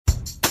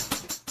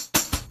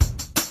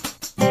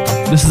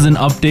This is an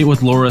update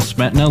with Laura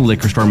Smetna,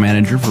 liquor store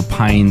manager for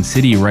Pine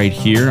City, right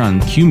here on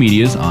Q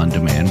Media's On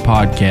Demand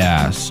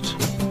podcast.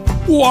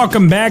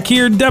 Welcome back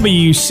here,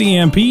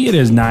 WCMP. It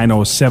is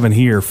 9:07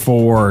 here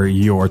for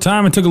your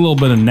time. I took a little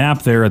bit of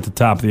nap there at the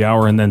top of the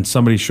hour, and then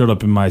somebody showed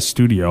up in my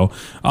studio.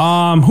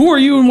 Who are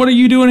you and what are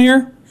you doing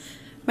here?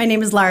 My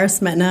name is Laura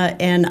Smetna,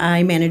 and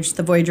I manage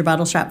the Voyager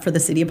Bottle Shop for the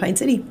City of Pine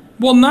City.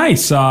 Well,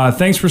 nice.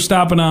 Thanks for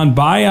stopping on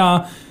by.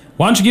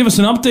 Why don't you give us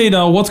an update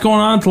on what's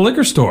going on at the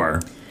liquor store?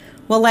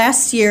 Well,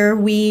 last year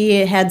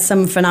we had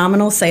some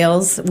phenomenal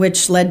sales,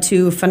 which led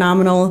to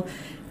phenomenal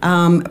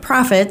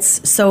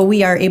profits. So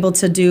we are able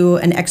to do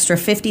an extra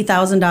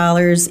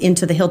 $50,000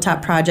 into the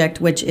Hilltop Project,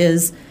 which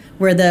is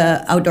where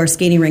the outdoor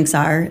skating rinks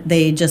are.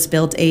 They just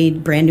built a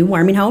brand new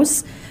warming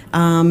house,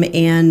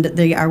 and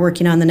they are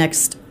working on the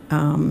next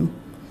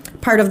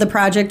part of the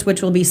project,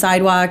 which will be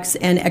sidewalks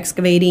and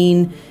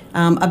excavating,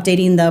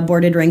 updating the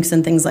boarded rinks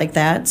and things like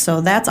that.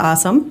 So that's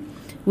awesome.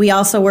 We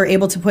also were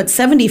able to put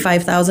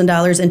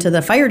 $75,000 into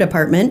the fire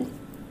department,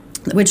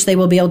 which they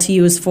will be able to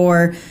use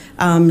for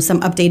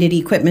some updated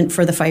equipment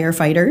for the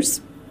firefighters.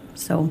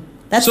 So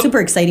that's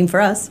super exciting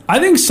for us. I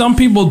think some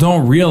people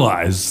don't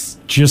realize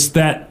just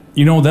that,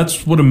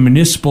 that's what a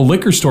municipal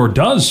liquor store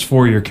does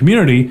for your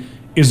community,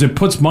 is it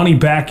puts money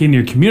back in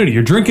your community.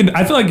 You're drinking,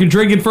 I feel like you're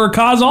drinking for a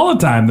cause all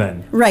the time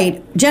then.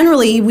 Right.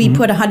 Generally, we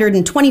put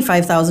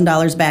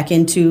 $125,000 back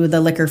into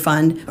the liquor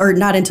fund, or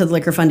not into the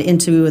liquor fund,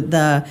 into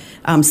the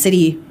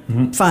city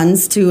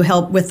funds to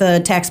help with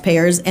the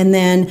taxpayers. And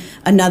then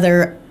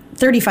another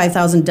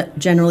 $35,000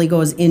 generally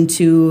goes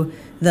into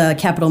the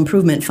capital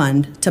improvement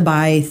fund to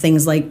buy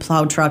things like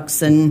plow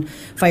trucks and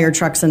fire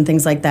trucks and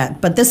things like that.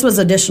 But this was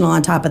additional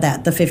on top of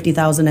that, the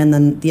 $50,000 and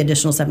then the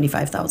additional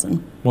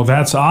 $75,000. Well,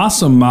 that's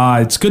awesome.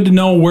 It's good to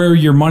know where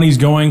your money's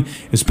going,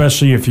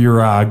 especially if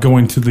you're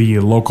going to the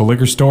local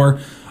liquor store.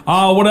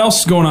 What else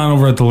is going on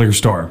over at the liquor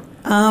store?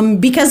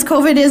 Because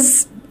COVID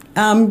is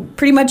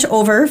pretty much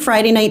over,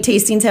 Friday night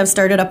tastings have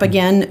started up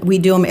again. We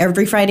do them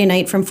every Friday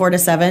night from 4 to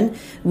 7.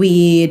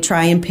 We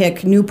try and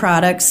pick new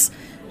products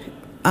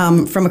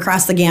from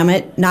across the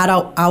gamut, not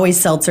always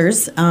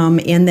seltzers,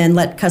 and then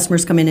let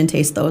customers come in and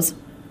taste those.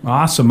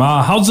 Awesome.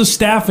 How's the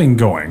staffing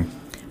going?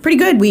 Pretty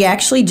good. We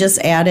actually just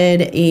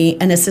added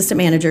an assistant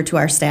manager to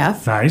our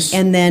staff. Nice.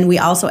 And then we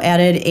also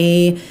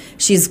added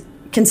she's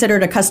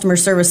considered a customer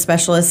service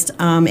specialist,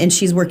 and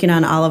she's working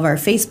on all of our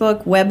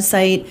Facebook,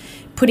 website,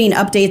 putting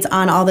updates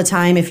on all the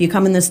time. If you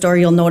come in the store,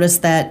 you'll notice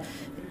that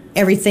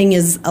everything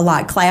is a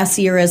lot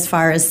classier as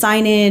far as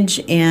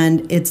signage,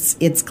 and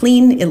it's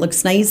clean. It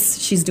looks nice.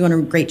 She's doing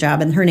a great job,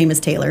 and her name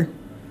is Taylor.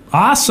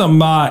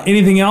 Awesome.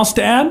 Anything else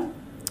to add?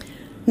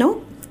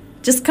 No,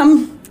 just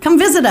come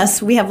visit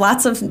us. We have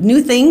lots of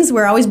new things.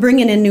 We're always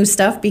bringing in new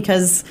stuff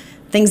because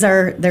there's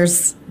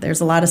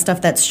a lot of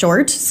stuff that's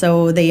short,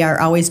 so they are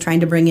always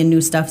trying to bring in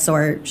new stuff, so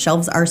our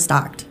shelves are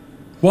stocked.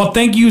 Well,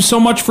 thank you so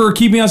much for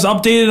keeping us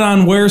updated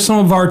on where some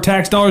of our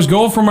tax dollars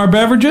go from our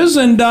beverages,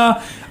 and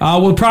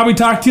we'll probably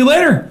talk to you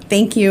later.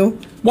 Thank you.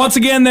 Once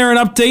again, there an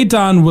update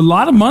on a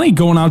lot of money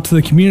going out to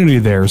the community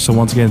there. So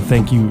once again,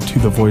 thank you to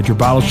the Voyager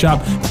Bottle Shop.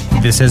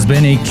 This has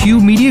been a Q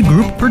Media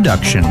Group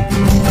production.